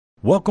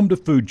Welcome to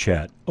Food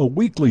Chat, a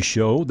weekly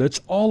show that's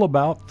all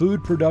about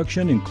food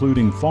production,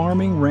 including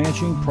farming,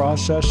 ranching,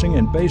 processing,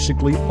 and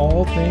basically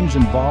all things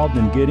involved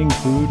in getting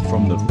food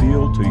from the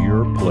field to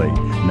your plate.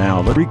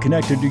 Now, let's get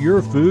reconnected to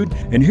your food,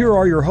 and here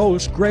are your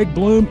hosts, Greg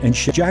Bloom and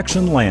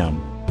Jackson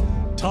Lamb.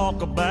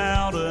 Talk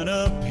about an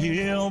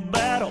uphill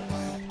battle,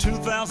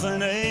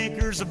 2,000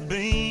 acres of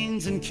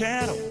beans and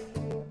cattle.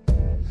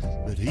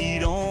 But he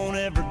don't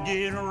ever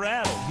get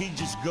rattled, he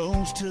just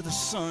goes till the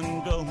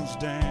sun goes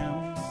down.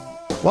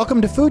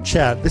 Welcome to Food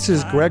Chat. This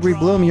is Gregory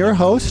Bloom, your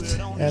host,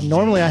 and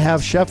normally I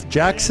have Chef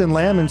Jackson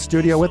Lamb in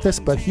studio with us,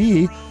 but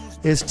he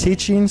is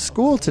teaching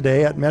school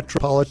today at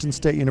Metropolitan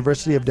State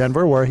University of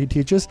Denver, where he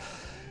teaches.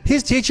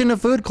 He's teaching a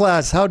food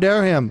class. How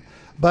dare him?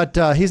 But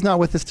he's not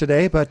with us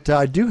today, but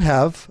I do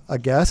have a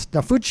guest. Now,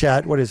 Food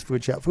Chat, what is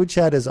Food Chat? Food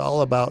Chat is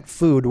all about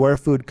food, where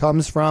food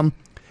comes from,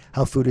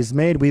 how food is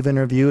made. We've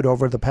interviewed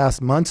over the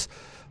past months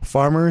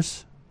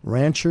farmers,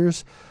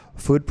 ranchers,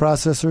 food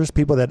processors,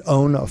 people that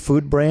own a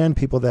food brand,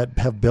 people that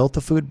have built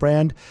a food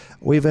brand.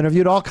 We've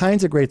interviewed all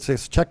kinds of great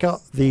things.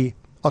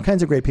 All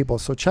kinds of great people.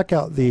 So check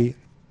out the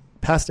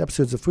past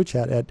episodes of Food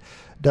Chat at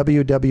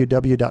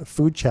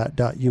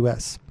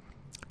www.foodchat.us.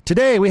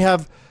 Today we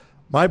have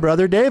my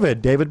brother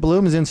David. David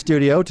Bloom is in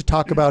studio to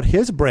talk about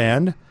his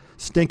brand,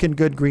 Stinkin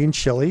Good Green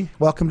Chili.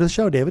 Welcome to the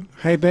show, David.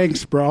 Hey,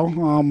 thanks,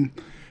 bro.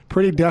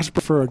 Pretty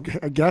desperate for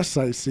a guest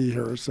I see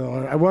here,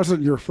 so I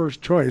wasn't your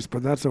first choice,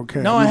 but that's okay.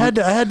 No, I had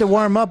to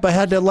warm up. I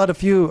had to let a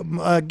few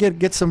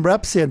get some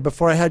reps in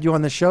before I had you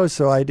on the show,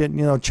 so I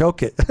didn't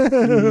choke it.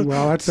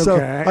 Well, that's okay. So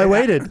I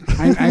waited.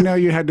 I know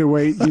you had to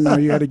wait.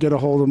 You had to get a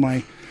hold of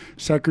my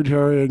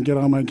secretary and get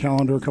on my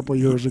calendar a couple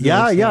of years ago.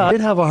 Yeah, I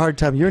did have a hard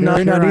time. You're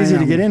not easy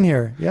to get in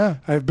here. Yeah,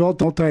 I've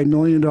built a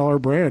multi-million-dollar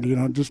brand.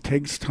 It just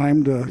takes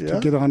time to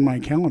get on my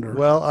calendar.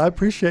 Well, I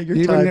appreciate your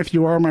time. Even if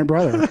you are my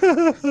brother.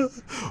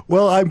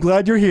 Well, I'm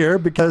glad you're here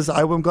because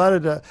I want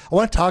to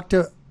talk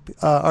to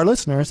our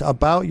listeners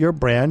about your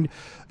brand,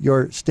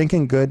 your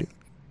Stinkin Good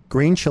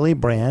Green Chili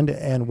brand,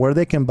 and where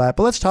they can buy it.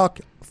 But let's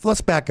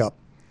back up.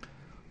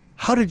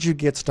 How did you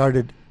get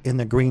started in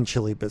the green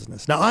chili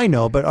business? Now, I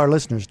know, but our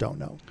listeners don't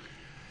know.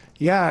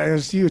 Yeah,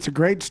 it's a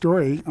great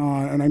story,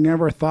 and I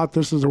never thought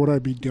this is what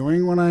I'd be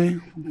doing when I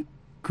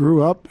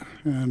grew up,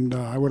 and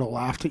I would have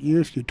laughed at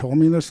you if you told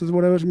me this is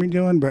what I was going to be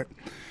doing, but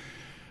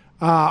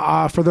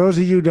for those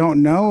of you who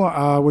don't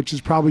know, which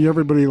is probably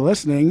everybody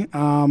listening,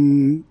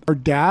 our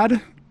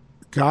dad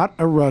got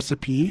a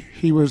recipe.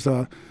 He was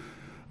a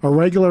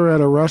regular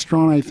at a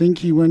restaurant I think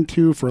he went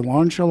to for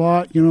lunch a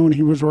lot, when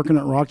he was working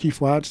at Rocky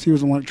Flats. He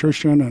was an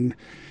electrician, and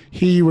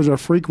he was a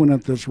frequent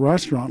at this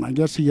restaurant. I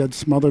guess he had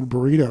smothered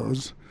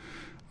burritos.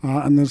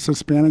 And this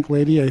Hispanic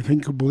lady, I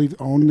think,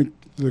 owned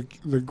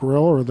the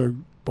grill or the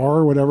bar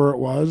or whatever it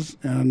was.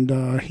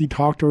 And he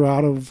talked her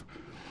out of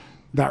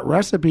that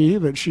recipe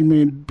that she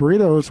made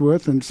burritos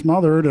with and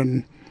smothered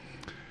and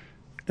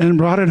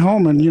brought it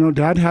home. And,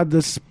 Dad had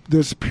this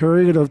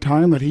period of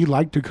time that he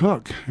liked to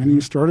cook. And he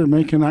started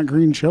making that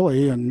green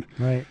chili. And,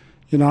 right.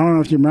 I don't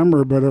know if you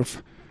remember, but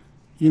if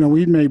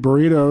we'd make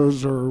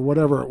burritos or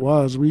whatever it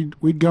was,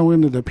 we'd go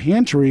into the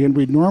pantry and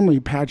we'd normally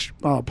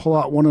pull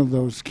out one of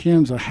those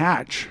cans of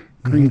Hatch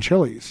green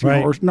chilies.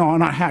 Right.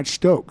 Not Hatch,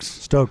 Stokes.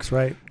 Stokes,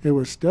 right. It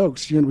was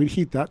Stokes. We'd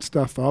heat that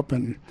stuff up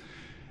and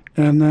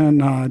then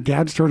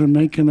Dad started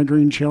making the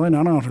green chili. And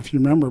I don't know if you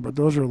remember, but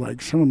those are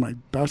like some of my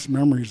best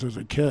memories as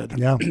a kid.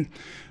 Yeah.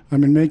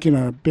 Making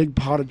a big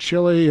pot of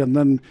chili, and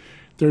then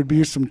there'd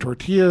be some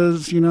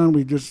tortillas, and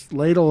we just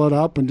ladle it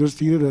up and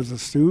just eat it as a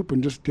soup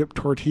and just dip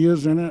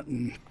tortillas in it.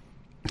 And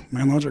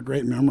man, those are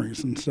great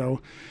memories. And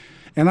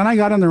then I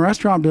got in the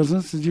restaurant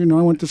business. As you know,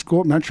 I went to school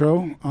at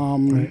Metro,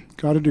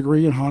 got a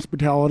degree in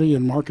hospitality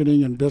and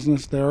marketing and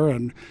business there,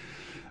 and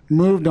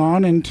moved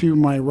on into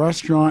my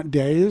restaurant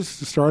days,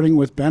 starting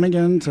with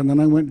Bennigan's. And then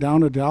I went down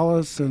to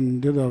Dallas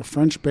and did a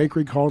French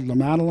bakery called La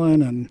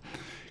Madeleine, and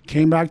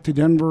came back to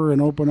Denver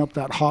and opened up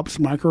that Hops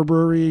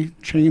microbrewery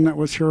chain that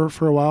was here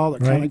for a while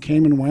that kind of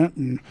came and went.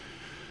 And,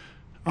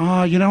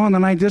 and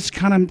then I just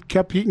kind of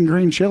kept eating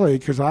green chili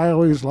because I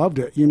always loved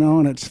it,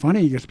 and it's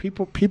funny because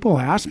people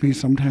ask me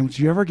sometimes,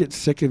 do you ever get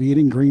sick of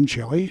eating green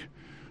chili?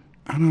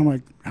 And I'm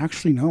like,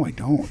 actually, no, I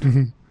don't.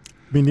 Mm-hmm.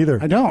 Me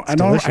neither. I don't. I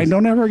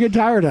don't ever get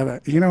tired of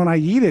it, and I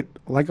eat it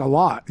like a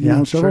lot,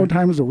 several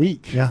times a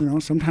week,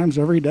 sometimes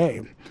every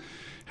day.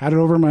 Had it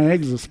over my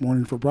eggs this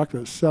morning for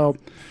breakfast. So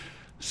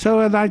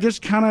and I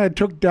just kind of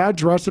took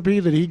Dad's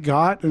recipe that he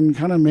got and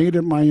kind of made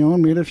it my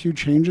own, made a few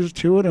changes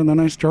to it, and then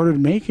I started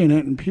making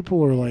it, and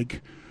people are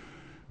like,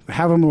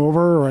 have them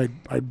over, or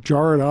I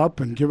jar it up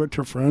and give it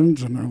to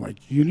friends, and they're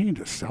like, you need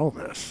to sell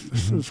this.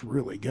 This is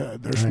really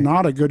good. There's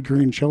not a good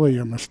green chili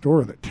in the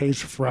store that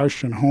tastes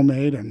fresh and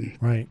homemade. And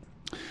And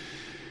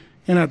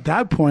at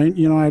that point,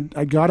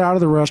 I got out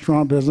of the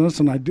restaurant business,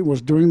 and I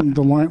was doing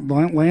the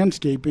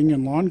landscaping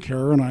and lawn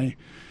care, and I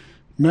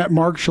met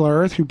Mark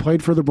Schlereth, who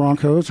played for the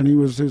Broncos, and it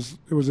was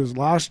his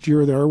last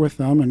year there with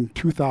them in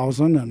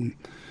 2000, and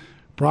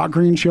brought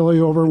green chili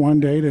over one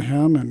day to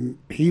him, and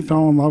he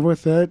fell in love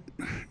with it,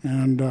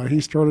 and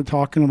he started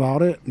talking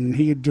about it, and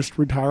he had just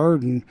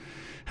retired and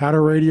had a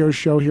radio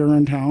show here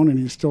in town, and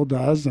he still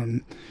does,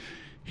 and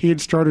he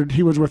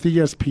was with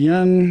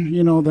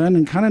ESPN, then,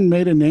 and kind of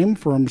made a name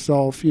for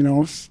himself,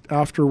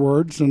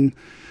 afterwards, and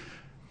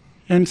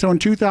so in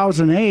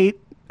 2008,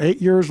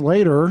 8 years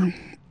later,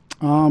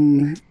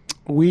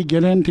 we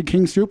get into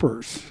King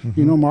Soopers.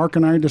 Mark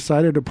and I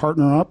decided to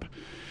partner up,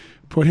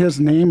 put his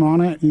name on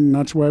it, and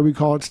that's why we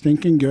call it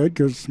Stinkin' Good,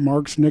 because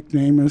Mark's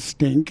nickname is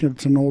Stink.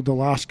 It's an old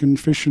Alaskan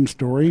fishing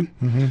story.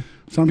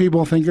 Some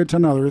people think it's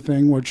another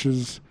thing, which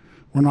is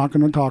we're not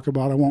going to talk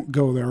about. I won't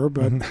go there,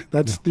 but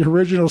that's the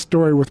original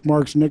story with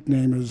Mark's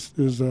nickname is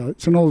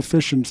it's an old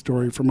fishing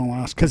story from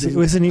Alaska. Because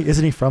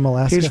isn't he from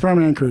Alaska? He's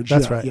from Anchorage.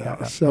 That's right.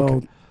 Yeah.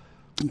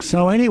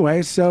 So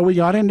anyway, we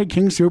got into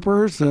King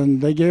Soopers,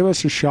 and they gave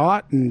us a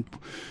shot, and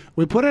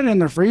we put it in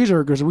the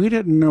freezer because we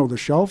didn't know the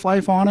shelf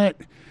life on it.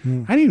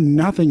 I knew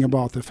nothing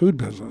about the food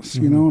business,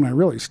 and I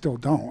really still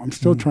don't. I'm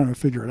still trying to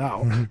figure it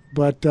out.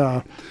 But,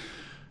 so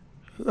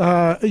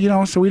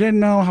we didn't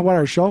know what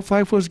our shelf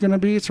life was going to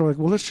be. So we're like,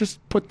 well, let's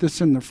just put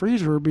this in the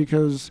freezer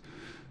because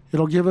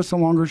it'll give us a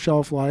longer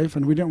shelf life.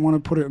 And we didn't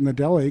want to put it in the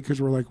deli because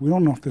we're like, we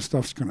don't know if this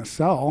stuff's going to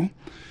sell.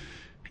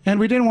 And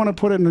we didn't want to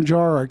put it in a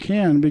jar or a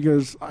can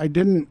because I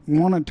didn't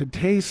want it to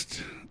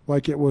taste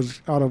like it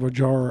was out of a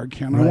jar or a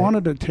can. Right. I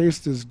wanted it to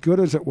taste as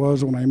good as it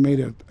was when I made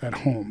it at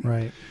home.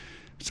 Right.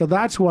 So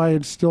that's why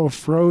it's still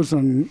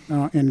frozen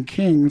in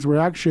King's. We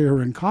actually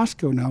are in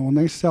Costco now, and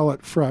they sell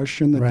it fresh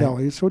in the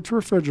deli, so it's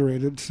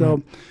refrigerated.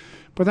 So,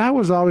 but that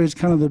was always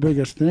kind of the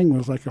biggest thing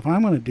was like, if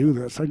I'm going to do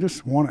this, I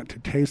just want it to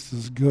taste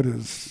as good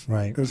as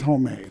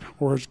homemade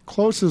or as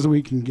close as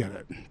we can get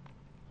it.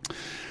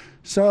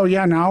 So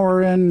yeah, now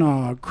we're in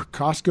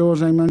Costco,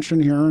 as I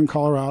mentioned, here in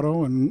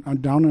Colorado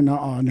and down in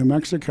New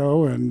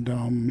Mexico,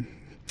 and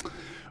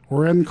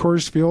we're in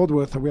Coors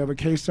we have a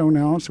queso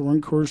now, so we're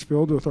in Coors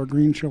with our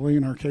green chili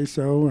and our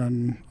queso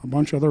and a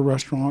bunch of other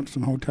restaurants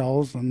and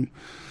hotels. And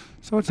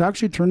so it's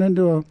actually turned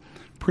into a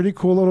pretty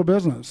cool little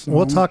business.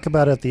 We'll talk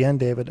about it at the end,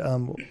 David,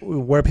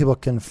 where people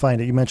can find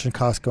it. You mentioned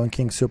Costco and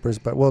King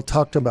Soopers, but we'll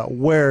talk about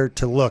where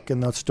to look in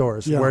those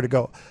stores, where to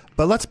go.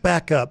 But let's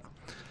back up.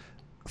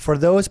 For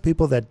those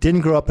people that didn't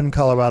grow up in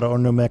Colorado or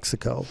New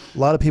Mexico, a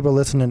lot of people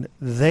listening,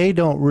 they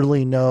don't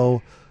really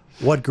know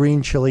what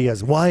green chili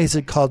is. Why is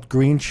it called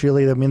green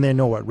chili? I mean, they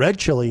know what red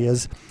chili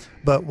is,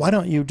 but why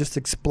don't you just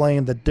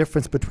explain the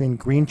difference between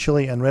green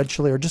chili and red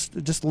chili, or just a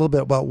little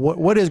bit about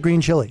what is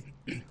green chili?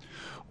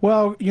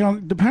 Well,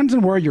 it depends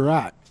on where you're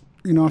at.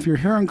 If you're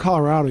here in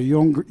Colorado,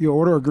 you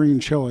order a green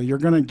chili, you're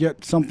going to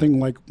get something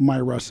like my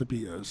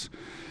recipe is.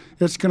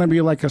 It's going to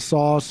be like a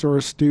sauce or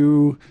a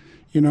stew,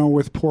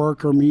 with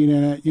pork or meat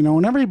in it,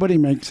 and everybody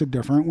makes it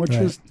different, which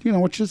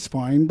is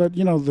fine. But,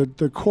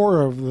 the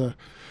core of the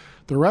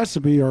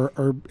recipe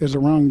is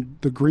around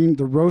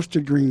the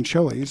roasted green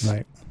chilies,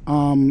 right?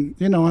 And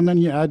then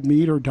you add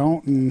meat or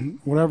don't, and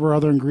whatever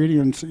other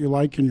ingredients that you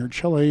like in your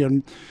chili.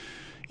 And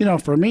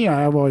for me,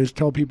 I always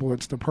tell people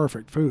it's the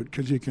perfect food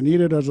because you can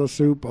eat it as a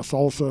soup, a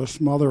salsa,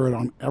 smother it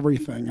on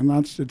everything, and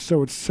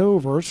it's so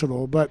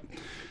versatile. But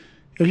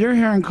if you're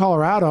here in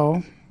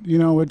Colorado,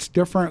 it's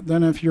different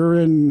than if you're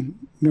in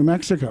New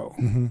Mexico.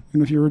 And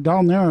if you're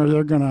down there,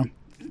 they're gonna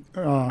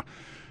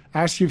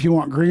ask you if you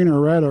want green or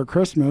red or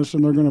Christmas,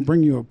 and they're going to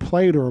bring you a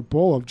plate or a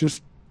bowl of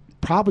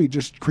probably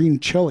just green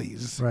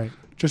chilies. Right.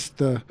 Just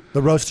the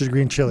roasted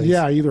green chilies.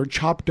 Yeah, either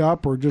chopped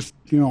up or just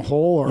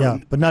whole.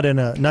 Or but not in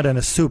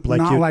a soup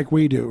like like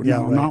we do.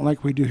 Yeah, not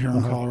like we do here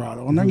in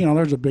Colorado. And then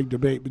there's a big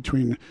debate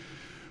between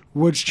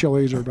which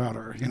chilies are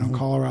better,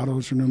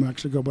 Colorado's or New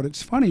Mexico. But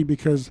it's funny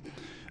because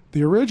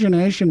the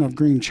origination of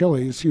green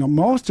chilies,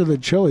 most of the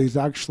chilies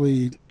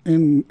actually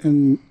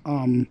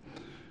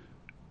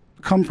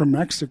come from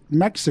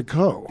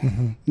Mexico,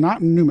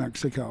 not in New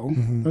Mexico.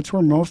 That's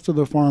where most of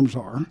the farms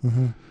are.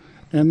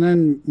 And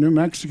then New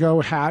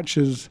Mexico Hatch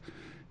is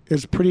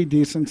pretty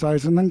decent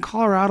size, and then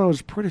Colorado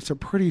it's a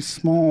pretty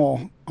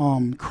small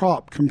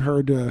crop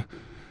compared to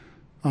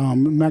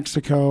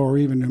Mexico or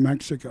even New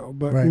Mexico.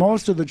 But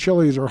most of the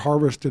chilies are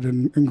harvested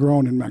and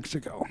grown in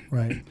Mexico.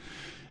 Right.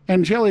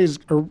 And chilies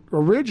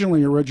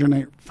originally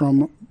originate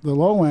from the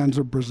lowlands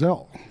of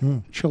Brazil,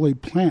 chili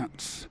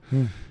plants.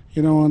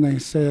 And they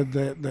said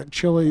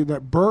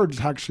that birds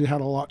actually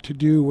had a lot to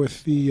do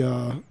with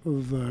the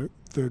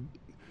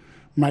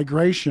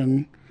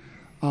migration,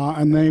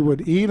 and they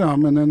would eat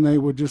them, and then they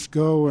would just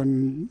go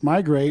and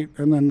migrate,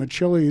 and then the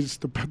chilies,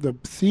 the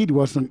seed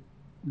wasn't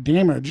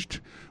damaged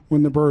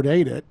when the bird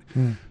ate it.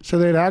 So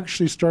they'd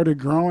actually started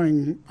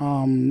growing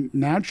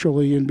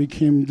naturally and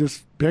became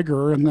just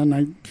bigger, and then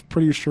I'm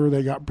pretty sure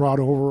they got brought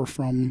over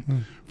from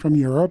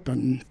Europe,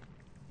 and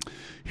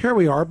here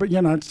we are. But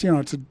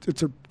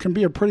it can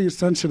be a pretty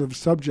sensitive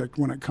subject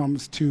when it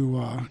comes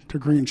to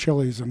green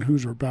chilies and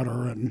whose are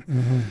better and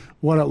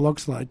what it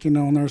looks like.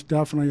 And there's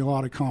definitely a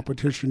lot of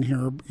competition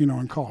here,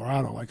 in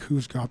Colorado, like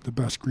who's got the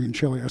best green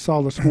chili. I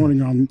saw this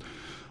morning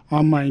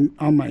on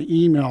my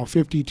email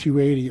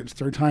 5280, it's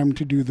their time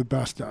to do the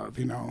best of.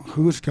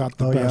 Who's got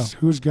the best? Yeah.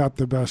 Who's got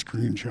the best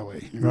green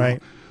chili?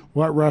 Right.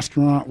 What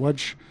restaurant?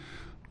 Which?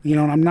 And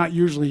I'm not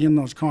usually in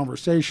those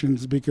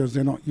conversations because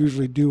they don't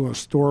usually do a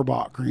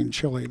store-bought green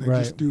chili. They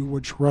just do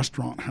which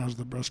restaurant has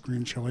the best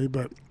green chili.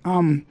 But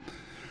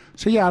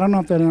so yeah, I don't know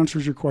if that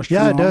answers your question.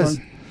 Yeah, it does.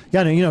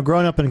 Yeah,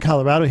 growing up in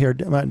Colorado here,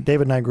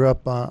 David and I grew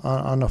up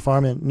on a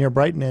farm near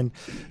Brighton,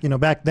 and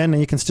back then,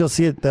 and you can still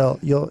see it.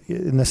 You'll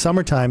in the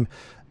summertime,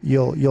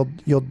 you'll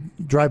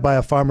drive by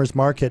a farmer's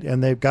market,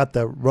 and they've got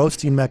the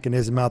roasting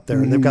mechanism out there.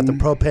 Mm-hmm. They've got the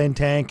propane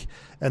tank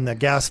and the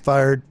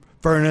gas-fired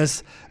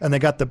furnace, and they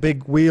got the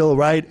big wheel,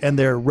 right? And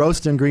they're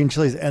roasting green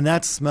chilies, and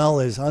that smell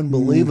is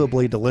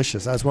unbelievably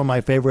delicious. That's one of my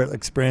favorite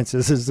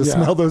experiences, is to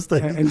smell those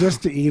things. And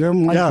just to eat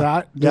them like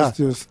that,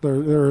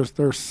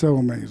 they're so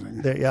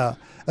amazing.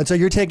 And so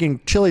you're taking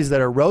chilies that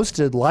are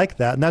roasted like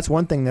that, and that's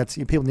one thing that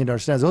people need to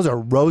understand. Those are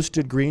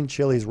roasted green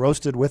chilies,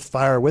 roasted with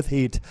fire, with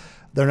heat.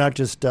 They're not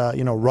just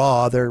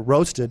raw; they're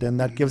roasted, and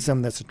that gives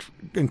them this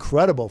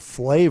incredible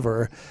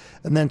flavor.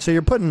 And then so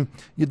you're putting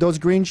those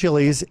green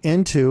chilies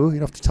into. You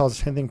don't have to tell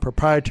us anything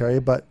proprietary,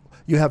 but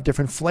you have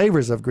different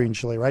flavors of green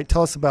chili, right?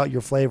 Tell us about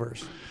your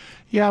flavors.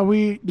 Yeah,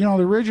 the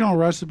original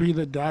recipe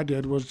that Dad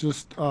did was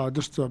just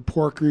a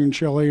pork green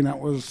chili,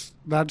 and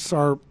that's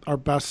our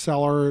best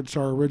seller. It's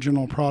our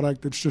original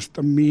product. It's just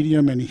a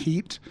medium in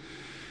heat.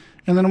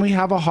 And then we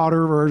have a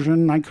hotter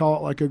version. I call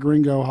it like a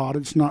gringo hot.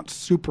 It's not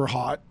super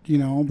hot,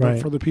 but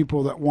for the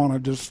people that want to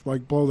just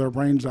like blow their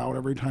brains out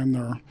every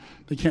time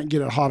they can't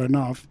get it hot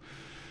enough.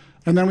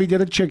 And then we did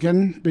a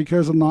chicken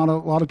because not a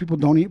lot of people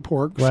don't eat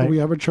pork. Right. So we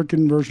have a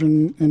chicken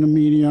version in a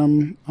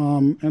medium.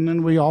 And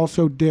then we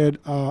also did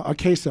a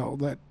queso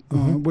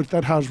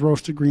that has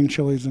roasted green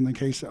chilies in the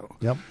queso.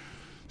 Yep.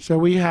 So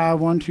we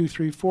have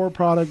 4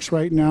 products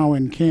right now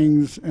in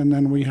King's, and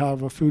then we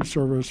have a food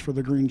service for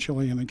the green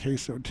chili and the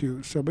queso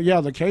too. So, but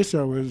yeah, the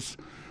queso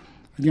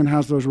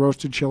has those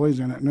roasted chilies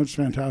in it, and it's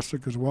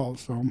fantastic as well.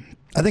 So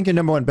I think your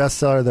number one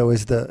bestseller though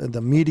is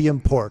the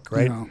medium pork,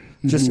 right? Yeah.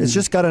 It's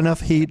just got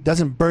enough heat,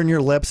 doesn't burn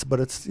your lips, but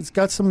it's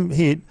got some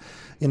heat.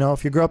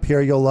 If you grew up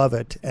here, you'll love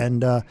it,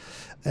 and or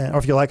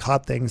if you like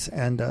hot things,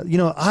 and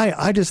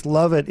I just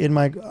love it in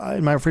my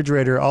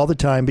refrigerator all the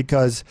time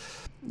because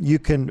you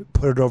can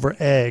put it over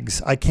eggs.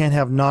 I can't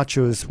have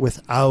nachos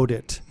without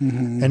it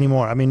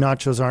anymore. I mean,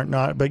 nachos aren't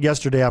but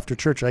yesterday after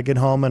church, I get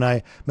home and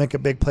I make a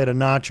big plate of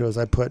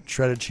nachos. I put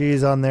shredded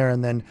cheese on there,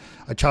 and then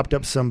I chopped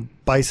up some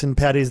bison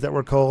patties that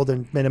were cold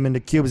and made them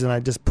into cubes, and I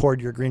just poured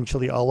your green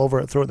chili all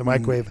over it, throw it in the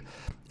microwave.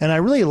 And I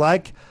really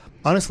like,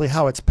 honestly,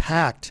 how it's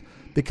packed,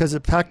 because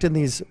it's packed in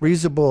these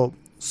reusable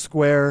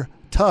square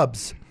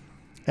tubs.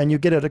 And you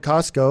get it at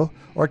Costco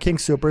or King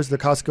Soopers. The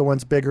Costco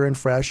one's bigger and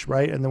fresh,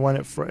 right? And the one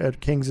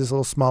at King's is a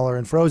little smaller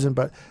and frozen.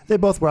 But they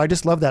both were. I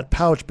just love that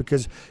pouch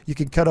because you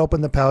can cut open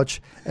the pouch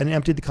and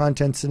empty the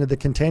contents into the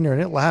container. And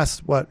it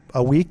lasts,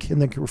 a week in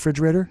the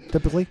refrigerator,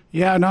 typically?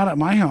 Yeah, not at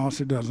my house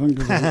it doesn't,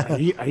 because I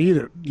eat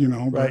it,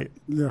 But, right.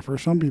 Yeah, for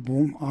some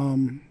people.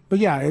 But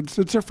yeah,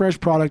 it's a fresh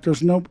product.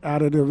 There's no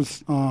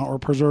additives or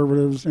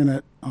preservatives in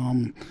it.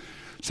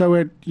 So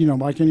it,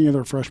 like any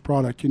other fresh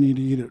product, you need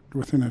to eat it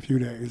within a few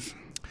days.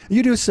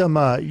 You do some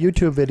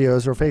YouTube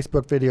videos or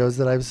Facebook videos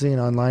that I've seen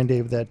online,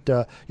 Dave,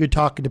 that you're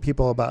talking to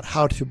people about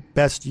how to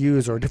best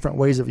use or different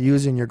ways of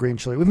using your green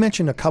chili. We've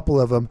mentioned a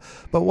couple of them,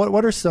 but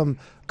what are some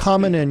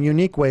common and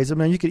unique ways? I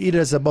mean, you could eat it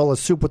as a bowl of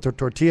soup with a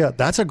tortilla.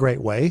 That's a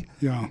great way.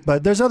 Yeah.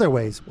 But there's other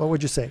ways. What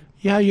would you say?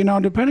 Yeah,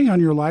 depending on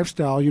your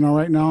lifestyle,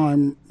 right now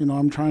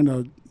I'm trying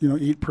to,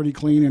 eat pretty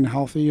clean and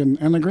healthy.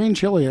 And the green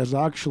chili is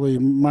actually,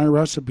 my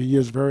recipe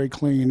is very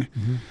clean.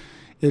 Mm-hmm.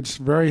 It's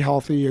very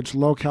healthy. It's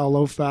low-cal,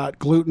 low-fat,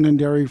 gluten and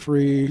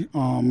dairy-free.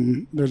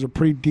 There's a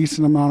pretty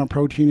decent amount of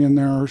protein in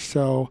there.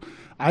 So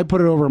I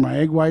put it over my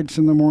egg whites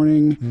in the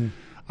morning. Mm.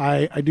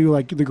 I do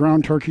like the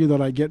ground turkey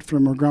that I get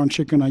from, or ground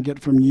chicken I get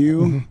from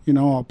you. Mm-hmm.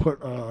 I'll put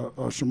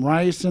some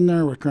rice in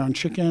there with ground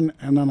chicken,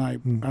 and then I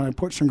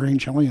put some green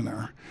chili in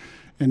there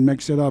and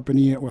mix it up and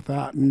eat it with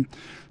that. And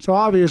so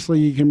obviously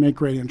you can make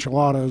great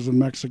enchiladas and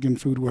Mexican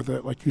food with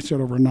it, like you said,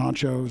 over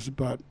nachos.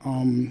 But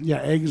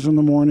eggs in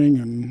the morning,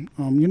 and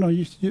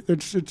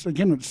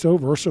it's so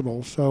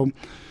versatile. So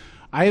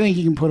I think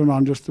you can put it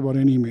on just about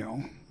any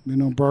meal.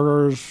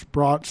 Burgers,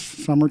 brats,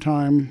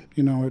 summertime,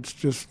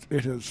 it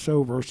is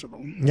so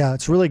versatile. Yeah,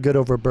 it's really good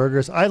over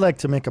burgers. I like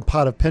to make a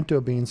pot of pinto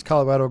beans,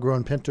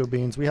 Colorado-grown pinto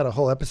beans. We had a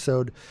whole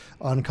episode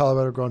on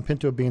Colorado-grown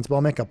pinto beans, but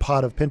I'll make a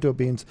pot of pinto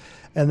beans,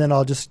 and then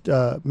I'll just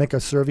make a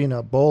serving,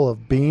 a bowl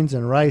of beans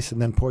and rice,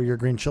 and then pour your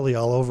green chili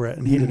all over it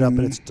and heat it up,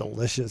 and it's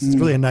delicious. It's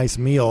really a nice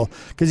meal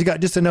because you got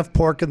just enough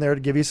pork in there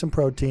to give you some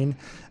protein.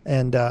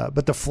 And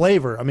but the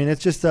flavor, I mean,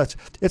 it's just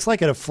it's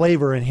like a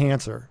flavor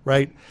enhancer,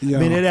 right? Yeah.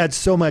 I mean, it adds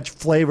so much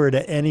flavor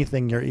to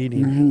anything you're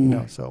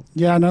eating. So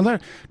yeah, now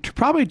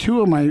probably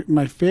two of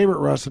my favorite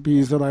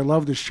recipes that I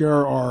love to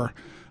share are,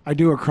 I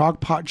do a crock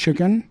pot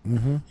chicken.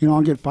 Mm-hmm.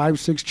 I'll get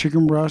 5-6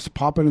 chicken breasts,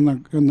 pop it in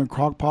the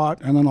crock pot,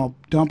 and then I'll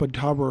dump a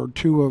tub or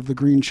two of the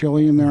green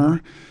chili in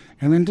there,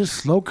 and then just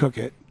slow cook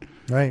it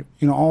Right.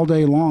 All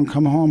day long,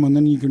 come home, and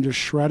then you can just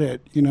shred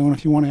it, and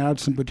if you want to add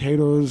some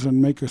potatoes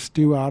and make a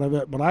stew out of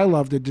it. But I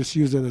love to just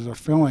use it as a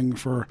filling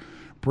for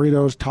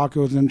burritos,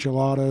 tacos,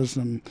 enchiladas,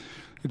 and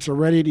it's a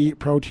ready-to-eat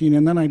protein.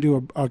 And then I do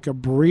a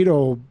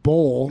burrito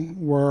bowl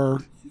where,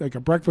 like a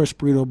breakfast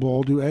burrito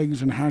bowl, do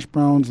eggs and hash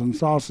browns and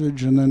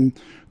sausage, and then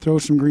throw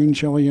some green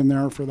chili in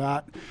there for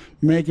that.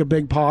 Make a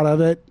big pot of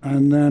it,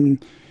 and then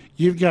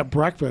you've got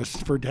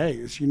breakfast for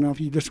days.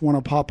 If you just want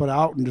to pop it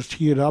out and just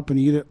heat it up and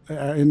eat it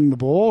in the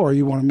bowl, or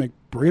you want to make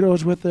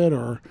burritos with it,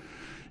 or,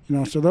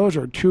 so those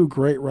are two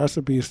great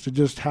recipes to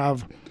just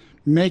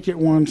make it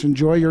once,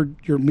 enjoy your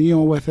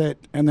meal with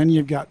it, and then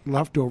you've got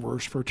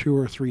leftovers for 2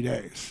 or 3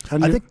 days.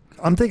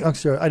 I'm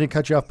sorry, I didn't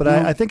cut you off, but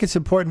I think it's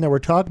important that we're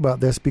talking about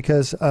this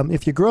because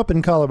if you grew up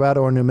in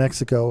Colorado or New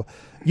Mexico,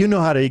 you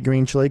know how to eat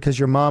green chili because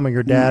your mom or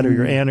your dad or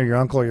your aunt or your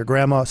uncle or your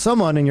grandma,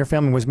 someone in your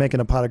family was making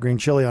a pot of green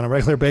chili on a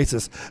regular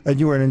basis, and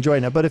you were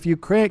enjoying it. But if you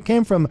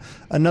came from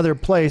another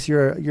place,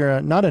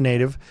 you're not a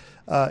native,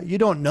 you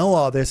don't know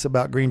all this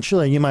about green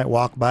chili. You might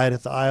walk by it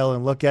at the aisle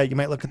and look at it. You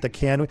might look at the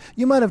can.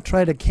 You might have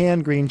tried a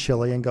canned green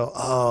chili and go,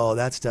 oh,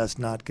 that's just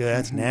not good.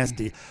 That's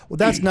nasty. Well,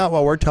 that's not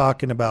what we're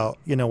talking about,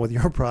 with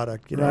your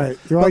product. Right.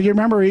 Well, you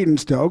remember eating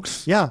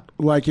Stokes? Yeah.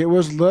 Like it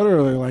was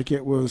literally like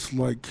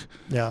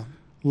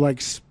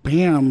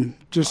Spam,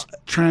 just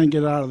trying to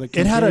get out of the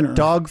container. It had a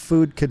dog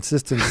food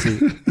consistency,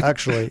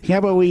 actually. Yeah,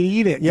 but we'd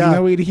eat it. Yeah,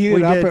 we'd heat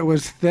it up. did. It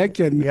was thick.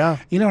 And, yeah.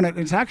 And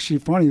it's actually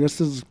funny.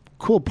 This is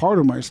cool part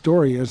of my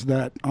story is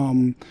that,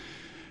 when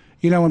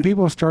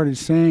people started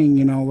saying,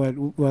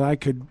 that I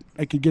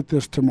could get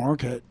this to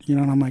market,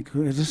 and I'm like,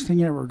 is this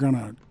thing ever going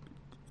to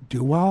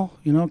do well?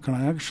 Can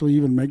I actually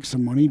even make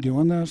some money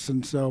doing this?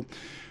 And so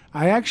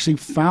I actually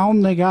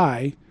found the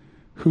guy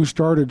who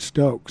started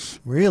Stokes.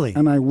 Really?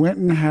 And I went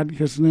and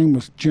his name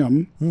was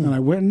Jim, and I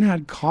went and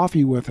had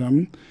coffee with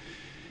him.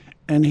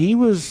 And he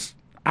was,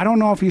 I don't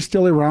know if he's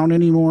still around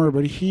anymore,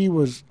 but he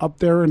was up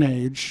there in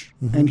age,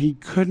 and he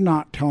could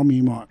not tell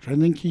me much. I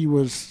think he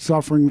was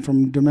suffering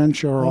from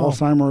dementia or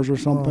Alzheimer's or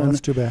something. Oh, that's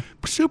too bad.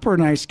 Super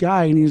nice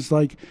guy, and he's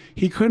like,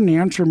 he couldn't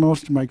answer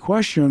most of my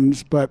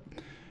questions, but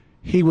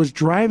he was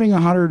driving a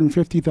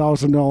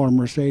 $150,000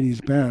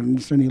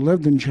 Mercedes-Benz, and he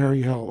lived in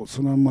Cherry Hills.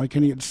 And I'm like,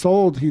 and he'd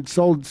sold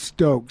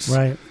Stokes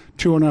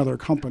to another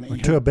company.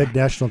 To a big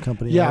national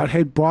company. Yeah, right? it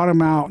had brought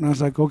him out, and I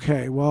was like,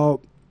 okay, well,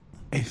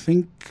 I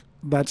think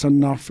that's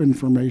enough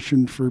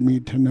information for me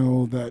to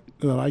know that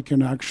I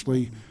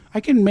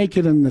can make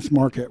it in this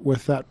market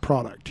with that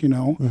product,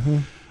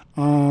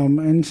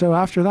 And so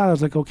after that, I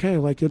was like, okay,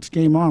 it's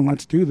game on.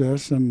 Let's do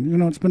this.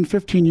 And, it's been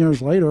 15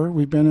 years later.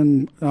 We've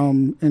been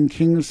in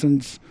King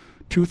since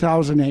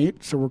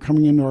 2008, so we're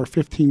coming into our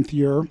 15th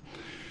year.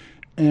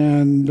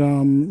 And,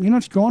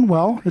 it's going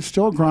well. It's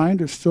still a grind.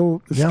 It's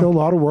still a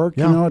lot of work.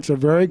 Yeah. It's a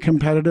very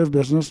competitive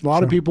business. A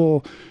lot of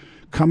people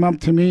come up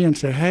to me and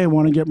say, hey, I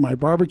want to get my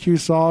barbecue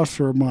sauce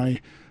or my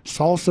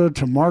salsa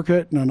to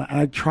market, and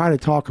I try to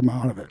talk them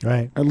out of it.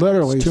 Right. I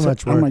literally it's too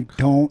much work. I'm like,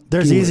 don't.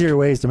 There's do easier it.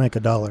 ways to make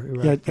 $1.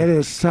 Right? Yeah, it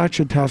is such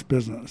a tough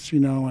business,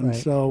 and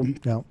so.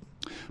 Yeah.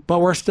 But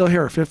we're still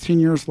here, 15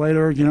 years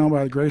later.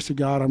 By the grace of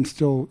God, I'm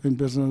still in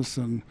business,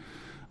 and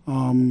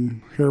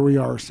here we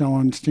are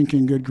selling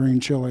stinking good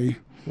green chili.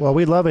 Well,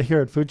 we love it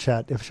here at Food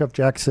Chat. If Chef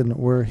Jackson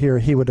were here,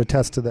 he would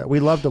attest to that. We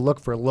love to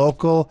look for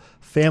local,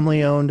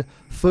 family-owned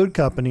food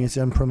companies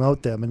and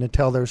promote them and to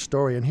tell their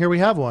story. And here we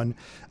have one.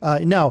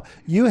 Now,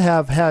 you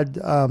have had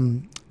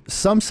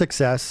some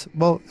success,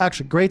 well,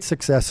 actually great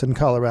success in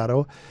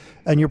Colorado,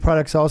 and your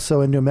products also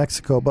in New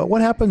Mexico. But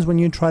what happens when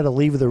you try to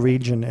leave the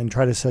region and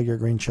try to sell your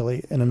green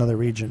chili in another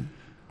region?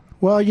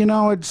 Well,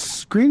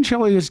 it's green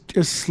chili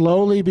is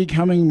slowly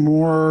becoming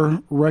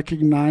more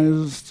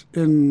recognized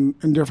in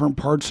different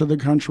parts of the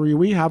country.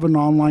 We have an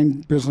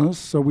online business,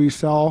 so we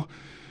sell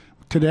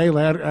today.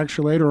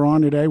 Actually, later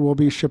on today, we'll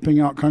be shipping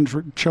out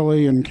country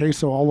chili and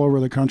queso all over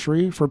the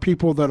country for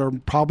people that are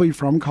probably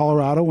from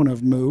Colorado and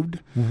have moved,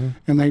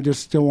 and they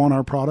just still want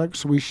our products.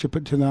 So we ship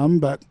it to them,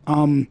 but.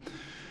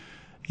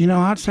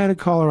 Outside of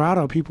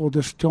Colorado, people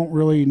just don't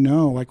really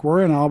know. Like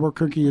we're in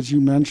Albuquerque, as you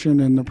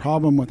mentioned, and the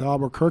problem with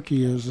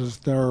Albuquerque is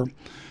they're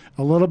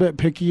a little bit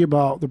picky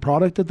about the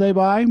product that they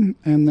buy,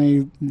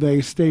 and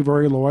they stay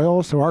very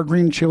loyal. So our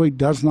green chili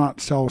does not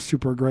sell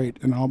super great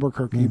in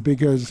Albuquerque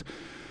because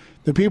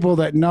the people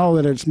that know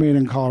that it's made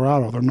in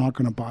Colorado, they're not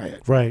going to buy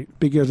it. Right.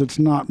 Because it's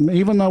not,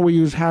 even though we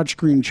use Hatch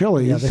green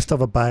chilies. Yeah, they still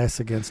have a bias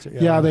against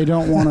it. Yeah, they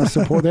don't want to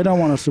support, they don't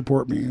want to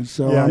support me.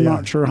 So I'm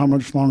not sure how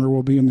much longer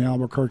we'll be in the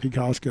Albuquerque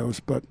Costco's.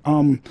 But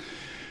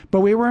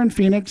we were in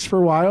Phoenix for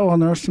a while,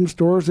 and there's some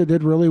stores that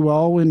did really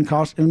well in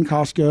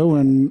Costco.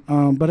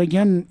 And but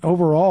again,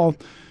 overall,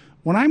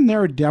 when I'm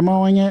there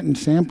demoing it and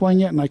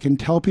sampling it, and I can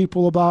tell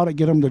people about it,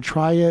 get them to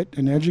try it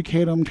and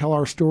educate them, tell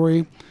our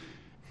story,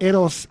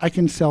 I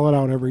can sell it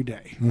out every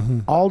day,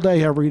 all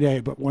day, every day.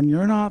 But when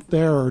you're not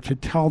there to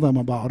tell them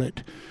about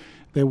it,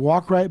 they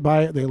walk right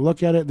by it, they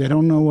look at it, they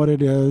don't know what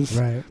it is,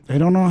 right. They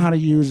don't know how to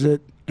use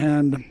it.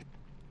 And,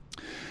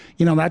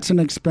 that's an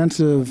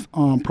expensive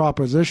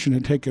proposition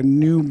to take a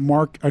new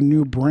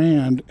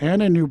brand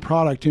and a new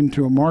product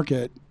into a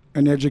market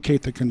and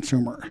educate the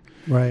consumer.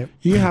 Right.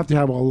 You have to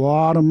have a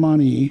lot of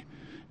money,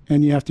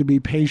 and you have to be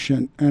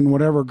patient. And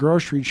whatever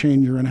grocery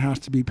chain you're in has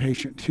to be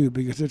patient too,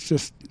 because it's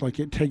just like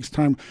it takes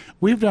time.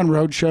 We've done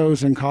road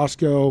shows in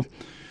Costco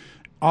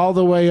all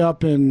the way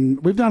up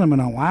we've done them in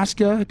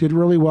Alaska, did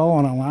really well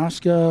on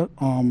Alaska,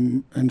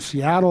 in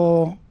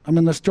Seattle. I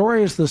mean, the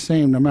story is the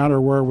same no matter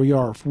where we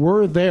are. If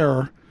we're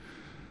there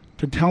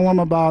to tell them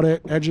about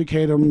it,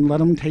 educate them, let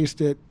them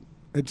taste it,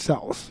 it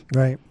sells.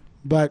 Right.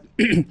 But,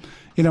 we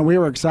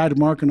were excited.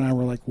 Mark and I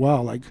were like,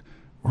 wow, like,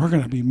 we're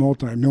going to be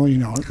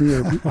multi-millionaire.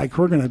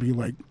 We're going to be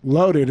like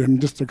loaded in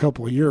just a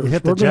couple of years. You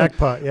hit the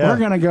jackpot, yeah. We're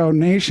going to go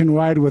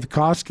nationwide with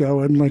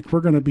Costco, and like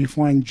we're going to be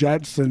flying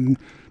jets and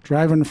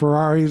driving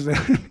Ferraris.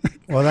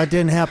 Well, that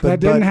didn't happen. That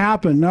didn't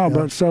happen, no. Yeah.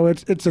 But so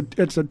it's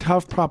a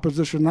tough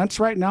proposition. That's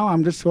right now.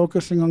 I'm just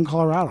focusing on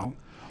Colorado.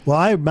 Well,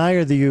 I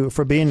admire you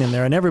for being in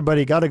there, and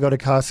everybody got to go to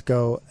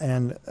Costco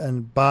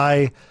and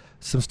buy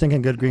some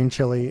stinking good green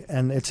chili,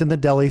 and it's in the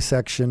deli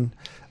section.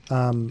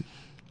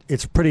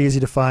 It's pretty easy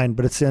to find,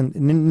 but it's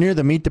near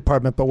the meat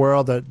department, but where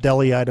all the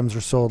deli items are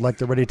sold, like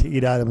the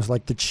ready-to-eat items,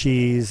 like the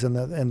cheese and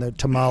the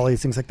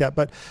tamales, things like that.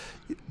 But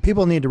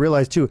people need to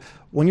realize, too,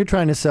 when you're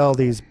trying to sell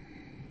these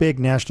big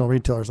national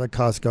retailers like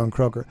Costco and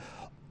Kroger,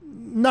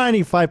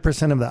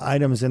 95% of the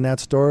items in that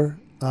store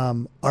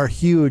are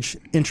huge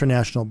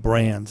international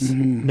brands.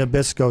 Mm-hmm.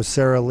 Nabisco,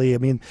 Sara Lee. I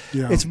mean,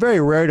 It's very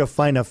rare to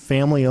find a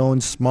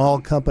family-owned small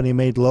company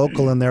made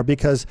local in there,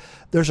 because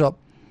there's a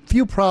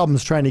few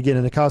problems trying to get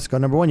into Costco.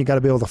 Number one, you got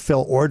to be able to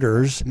fill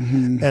orders,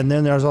 and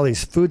then there's all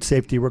these food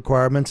safety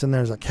requirements, and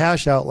there's a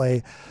cash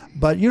outlay.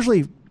 But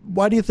usually,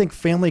 why do you think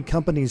family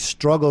companies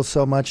struggle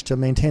so much to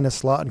maintain a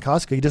slot in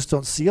Costco? You just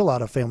don't see a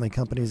lot of family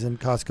companies in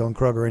Costco and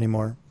Kroger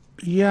anymore.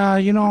 Yeah,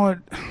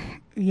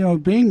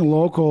 being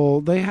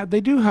local,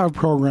 they do have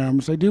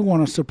programs. They do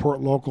want to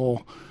support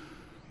local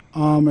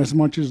as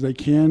much as they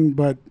can,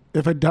 but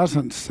if it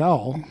doesn't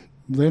sell,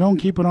 they don't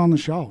keep it on the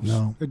shelves.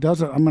 No. It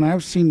doesn't. I mean,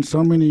 I've seen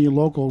so many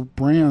local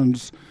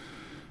brands,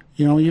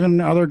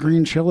 even other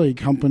green chili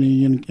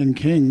company in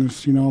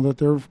Kings,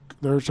 that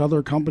there's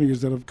other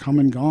companies that have come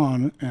and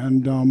gone,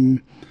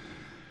 and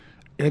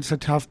it's a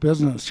tough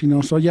business,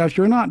 So yeah, if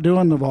you're not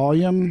doing the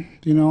volume,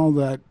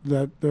 that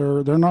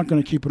they're not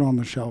going to keep it on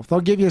the shelf.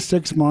 They'll give you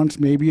 6 months,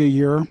 maybe a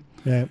year.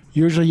 Yeah.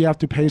 Usually you have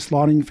to pay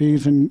slotting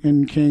fees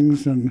in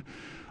Kings, and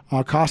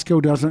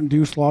Costco doesn't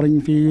do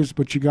slotting fees,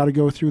 but you got to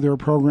go through their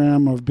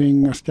program of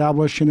being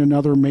established in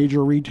another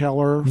major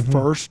retailer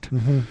first.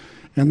 Mm-hmm.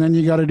 And then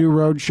you got to do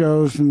road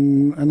shows,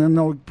 and then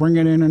they'll bring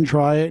it in and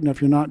try it. And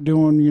if you're not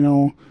doing,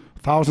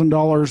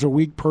 $1,000 a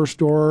week per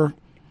store,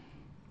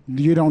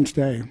 you don't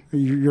stay.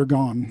 You're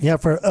gone. Yeah,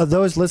 for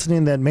those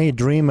listening that may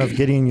dream of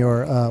getting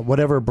your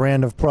whatever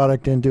brand of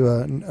product into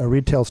a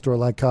retail store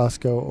like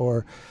Costco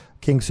or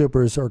King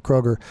Soopers or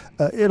Kroger,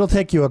 it'll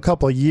take you a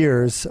couple of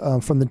years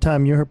from the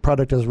time your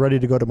product is ready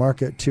to go to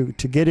market to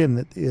get in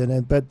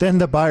it. But then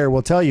the buyer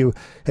will tell you,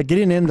 hey,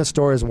 getting in the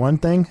store is one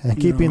thing, and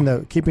keeping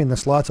the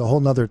slots a whole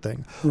nother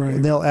thing. Right.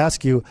 And they'll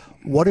ask you,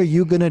 what are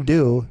you going to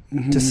do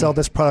to sell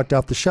this product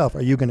off the shelf?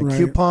 Are you going to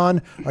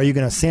coupon? Are you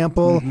going to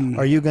sample?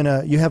 Are you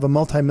you have a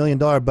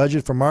multi-million-dollar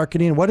budget for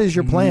marketing? What is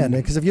your plan?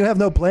 Because if you have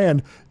no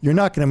plan, you're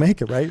not going to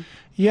make it, right?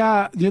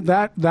 Yeah,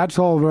 that's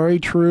all very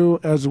true,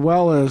 as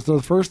well as the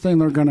first thing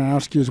they're going to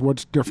ask you is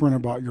what's different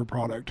about your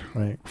product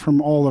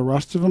from all the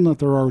rest of them that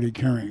they're already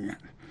carrying it.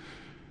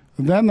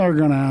 Then they're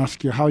going to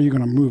ask you how you're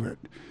going to move it.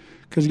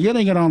 Because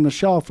getting it on the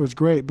shelf is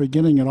great, but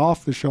getting it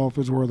off the shelf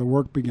is where the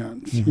work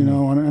begins.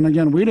 And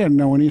again, we didn't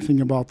know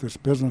anything about this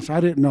business. I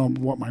didn't know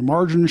what my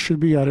margins should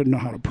be. I didn't know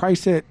how to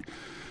price it.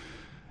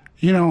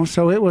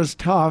 So it was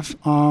tough.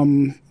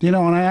 And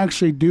I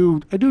actually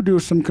do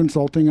some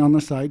consulting on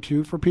the side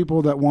too for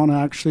people that want to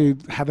actually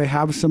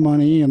have some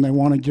money and they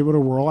want to give it a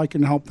whirl. I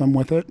can help them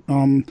with it.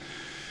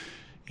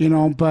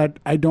 But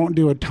I don't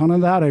do a ton of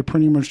that. I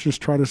pretty much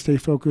just try to stay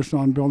focused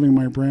on building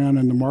my brand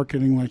and the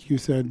marketing, like you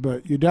said.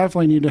 But you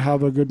definitely need to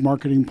have a good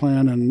marketing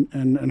plan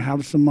and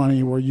have some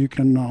money where you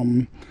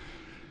can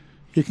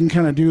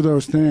kind of do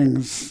those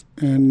things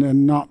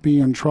and not be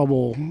in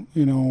trouble,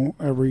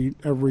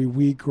 every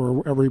week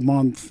or every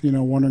month,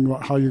 wondering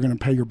about how you're going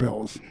to pay your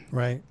bills.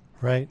 Right.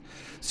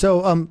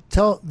 So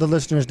tell the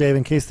listeners, Dave,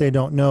 in case they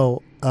don't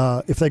know,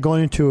 if they go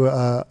into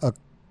a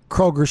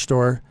Kroger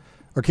store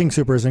or King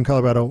Soopers in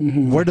Colorado,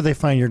 where do they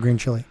find your green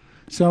chili?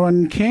 So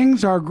in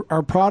King's,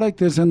 our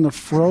product is in the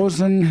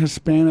frozen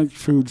Hispanic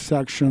food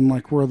section,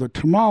 like where the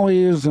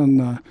tamales and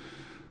the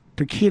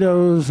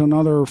taquitos and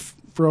other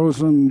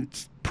frozen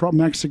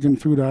Mexican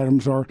food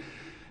items are.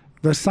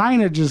 The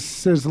signage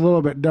is a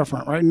little bit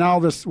different. Right now,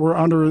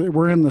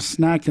 we're in the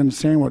snack and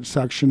sandwich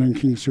section in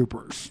King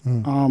Soopers.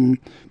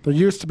 There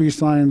used to be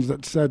signs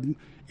that said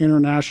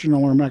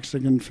international or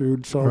Mexican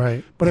food.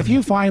 So, but if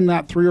you find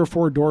that 3 or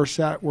 4 door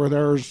set where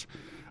there's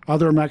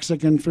other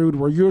Mexican food,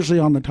 we're usually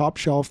on the top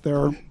shelf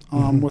there.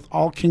 With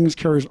all King's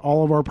carries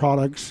all of our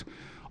products,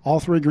 all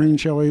 3 green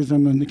chilies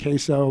and then the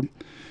queso.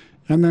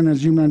 And then,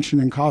 as you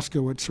mentioned, in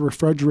Costco, it's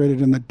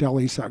refrigerated in the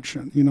deli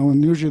section,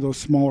 and usually those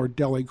smaller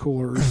deli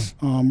coolers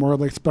where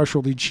like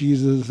specialty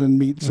cheeses and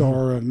meats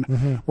are.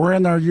 And we're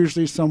in there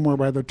usually somewhere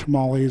by the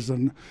tamales.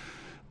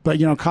 But,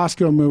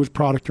 Costco moves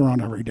product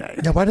around every day.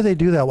 Yeah, why do they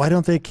do that? Why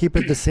don't they keep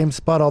it the same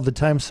spot all the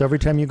time so every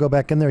time you go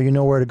back in there, you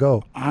know where to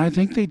go? I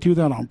think they do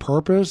that on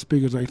purpose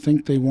because I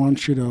think they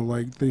want you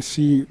to,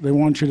 they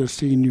want you to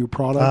see new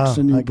products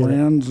and new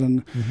brands.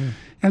 And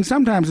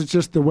sometimes it's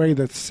just the way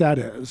the set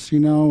is,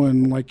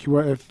 and like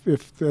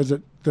if there's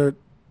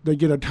they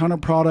get a ton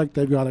of product,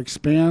 they've got to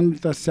expand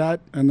the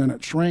set and then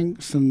it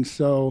shrinks. And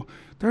so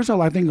there's,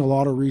 I think, a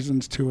lot of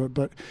reasons to it.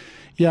 But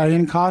yeah,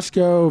 in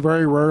Costco,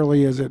 very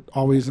rarely is it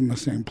always in the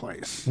same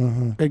place.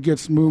 It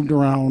gets moved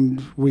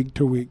around week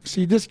to week.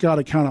 So you just got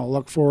to kind of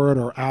look for it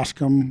or ask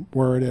them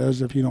where it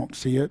is if you don't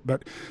see it.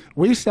 But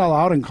we sell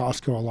out in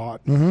Costco a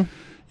lot.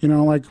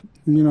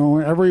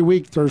 Every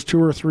week there's 2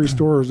 or 3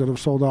 stores that have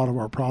sold out of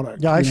our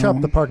product. Yeah, I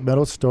shop the Park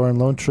Meadows store in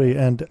Lone Tree,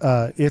 and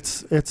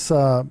it's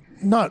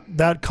not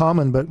that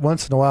common, but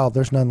once in a while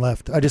there's none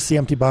left. I just see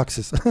empty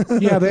boxes.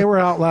 Yeah, they were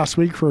out last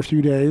week for a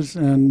few days,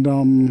 and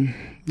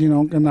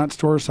and that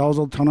store sells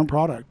a ton of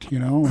product,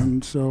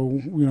 and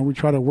so we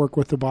try to work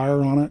with the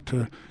buyer on it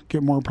to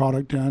get more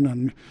product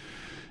in,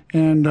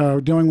 and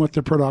dealing with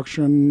the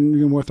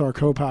production, with our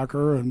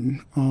co-packer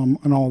and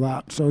all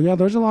that. So yeah,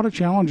 there's a lot of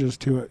challenges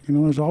to it.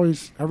 There's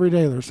always, every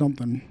day there's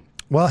something.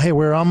 Well, hey,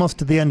 we're almost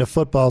to the end of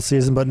football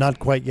season, but not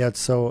quite yet.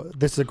 So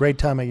this is a great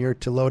time of year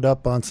to load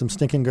up on some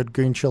stinking good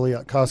green chili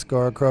at Costco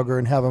or Kroger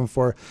and have them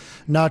for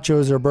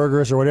nachos or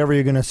burgers or whatever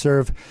you're going to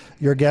serve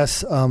your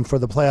guests for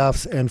the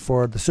playoffs and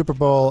for the Super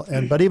Bowl,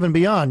 but even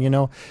beyond,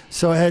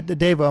 So,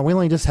 Dave, we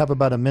only just have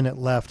about a minute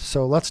left.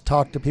 So let's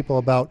talk to people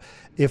about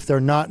if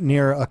they're not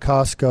near a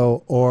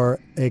Costco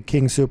or a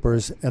King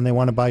Soopers and they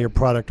want to buy your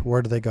product,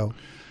 where do they go?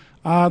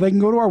 They can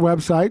go to our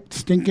website,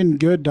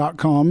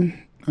 stinkingood.com,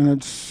 and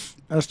it's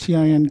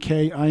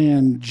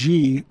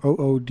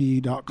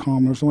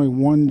STINKINGOOD.com. There's only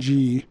one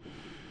G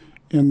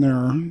in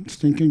there,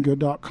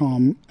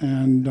 stinkingood.com.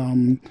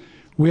 And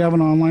we have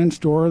an online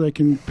store they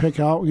can pick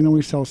out.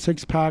 We sell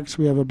 6-packs.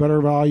 We have a better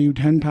value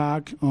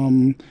 10-pack.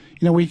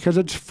 Because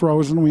it's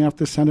frozen, we have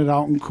to send it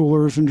out in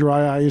coolers and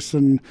dry ice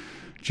and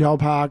gel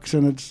packs,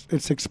 and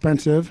it's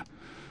expensive.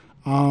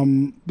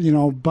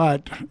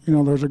 But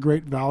there's a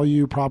great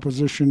value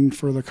proposition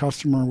for the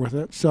customer with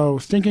it. So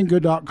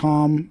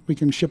stinkingood.com, we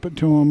can ship it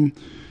to them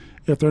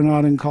if they're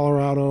not in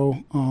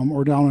Colorado,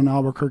 or down in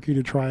Albuquerque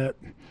to try it.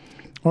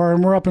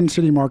 And we're up in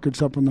city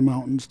markets up in the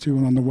mountains too,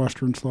 and on the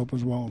western slope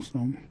as well.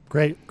 So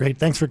great.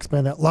 Thanks for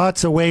explaining that.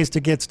 Lots of ways to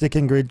get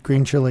Stinkin' Good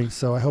green chili.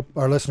 So I hope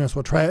our listeners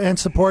will try it and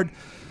support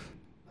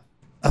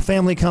a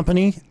family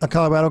company, a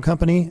Colorado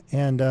company,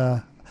 and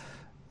our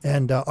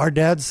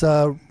dad's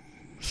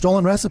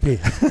stolen recipe.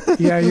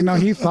 Yeah,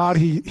 he thought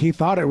he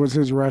thought it was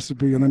his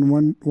recipe, and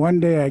then one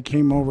day I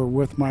came over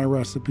with my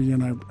recipe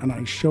and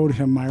I showed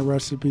him my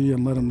recipe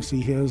and let him see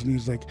his, and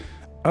he's like,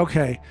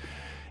 "Okay,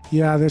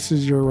 yeah, this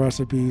is your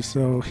recipe."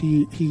 So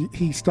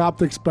he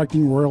stopped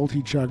expecting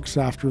royalty checks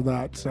after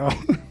that. So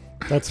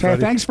that's funny.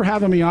 Thanks for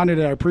having me on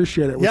today. I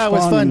appreciate it. It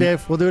was fun,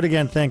 Dave. We'll do it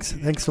again. Thanks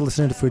for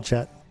listening to Food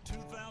Chat.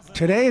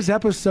 Today's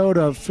episode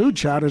of Food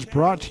Chat is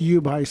brought to you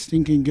by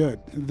Stinkin' Good,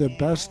 the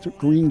best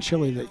green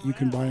chili that you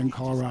can buy in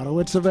Colorado.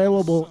 It's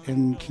available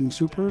in King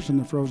Soopers in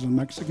the frozen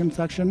Mexican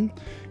section,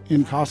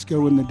 in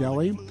Costco in the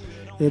deli.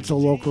 It's a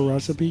local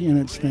recipe, and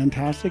it's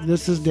fantastic.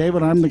 This is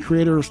David. I'm the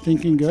creator of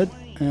Stinkin' Good,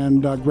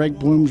 and Greg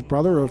Bloom's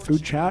brother of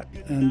Food Chat.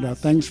 And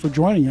thanks for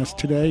joining us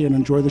today, and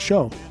enjoy the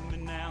show.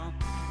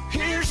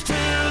 Here's to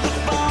the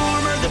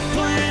farmer that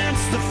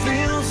plants the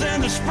fields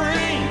in the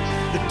spring,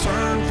 that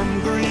turn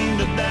from green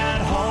to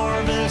that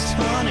harvest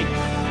honey.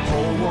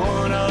 Hold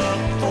one up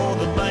for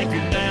the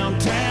banker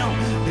downtown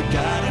that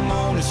got him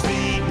on his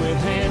feet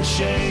with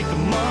handshake of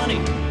money.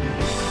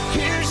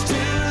 Here's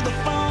to the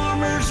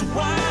farmer's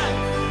wife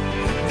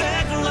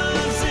that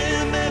loves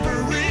him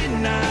every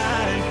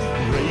night,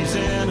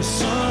 raising a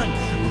son,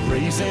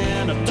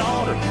 raising a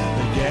daughter.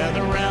 They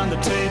gather around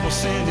the table,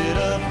 send it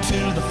up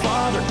to the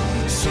Father.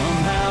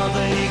 Somehow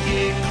they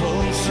get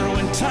closer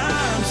when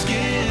times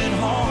get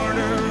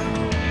harder.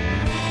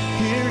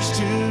 Here's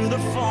to the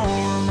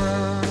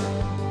farmer.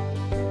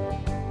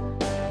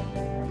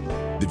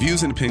 The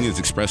views and opinions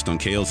expressed on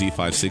KLZ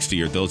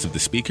 560 are those of the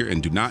speaker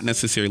and do not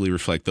necessarily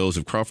reflect those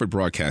of Crawford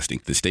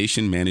Broadcasting, the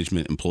station,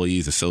 management,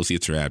 employees,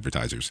 associates, or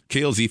advertisers.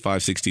 KLZ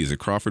 560 is a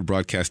Crawford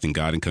Broadcasting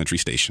God and Country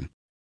station.